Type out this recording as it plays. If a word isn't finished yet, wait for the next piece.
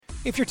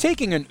If you're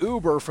taking an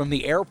Uber from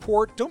the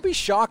airport, don't be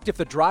shocked if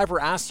the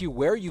driver asks you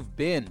where you've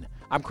been.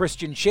 I'm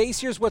Christian Chase.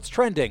 Here's what's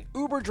trending.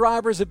 Uber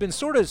drivers have been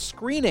sort of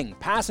screening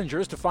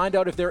passengers to find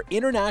out if they're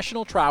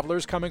international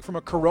travelers coming from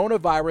a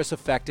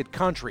coronavirus-affected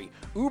country.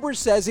 Uber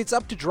says it's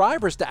up to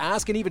drivers to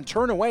ask and even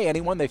turn away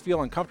anyone they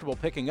feel uncomfortable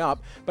picking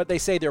up, but they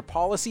say their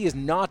policy is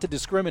not to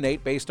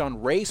discriminate based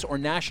on race or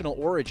national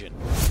origin.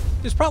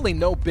 There's probably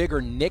no bigger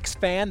Knicks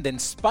fan than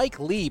Spike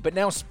Lee, but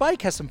now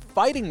Spike has some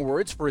fighting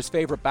words for his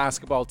favorite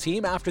basketball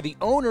team after the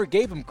owner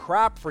gave him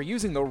crap for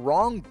using the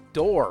wrong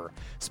door.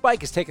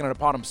 Spike has taken it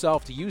upon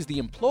himself to use the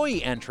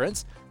employee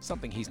entrance,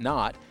 something he's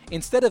not,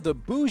 instead of the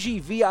bougie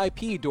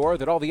VIP door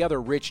that all the other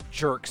rich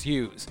jerks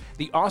use.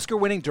 The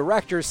Oscar-winning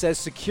director says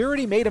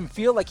security made him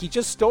feel like he'd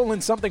just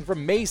stolen something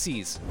from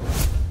Macy's.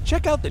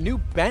 Check out the new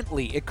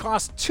Bentley. It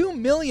costs $2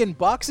 million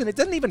and it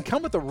doesn't even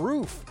come with a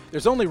roof.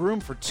 There's only room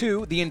for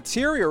two. The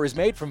interior is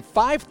made from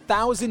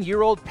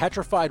 5,000-year-old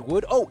petrified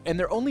wood. Oh, and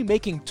they're only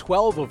making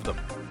 12 of them.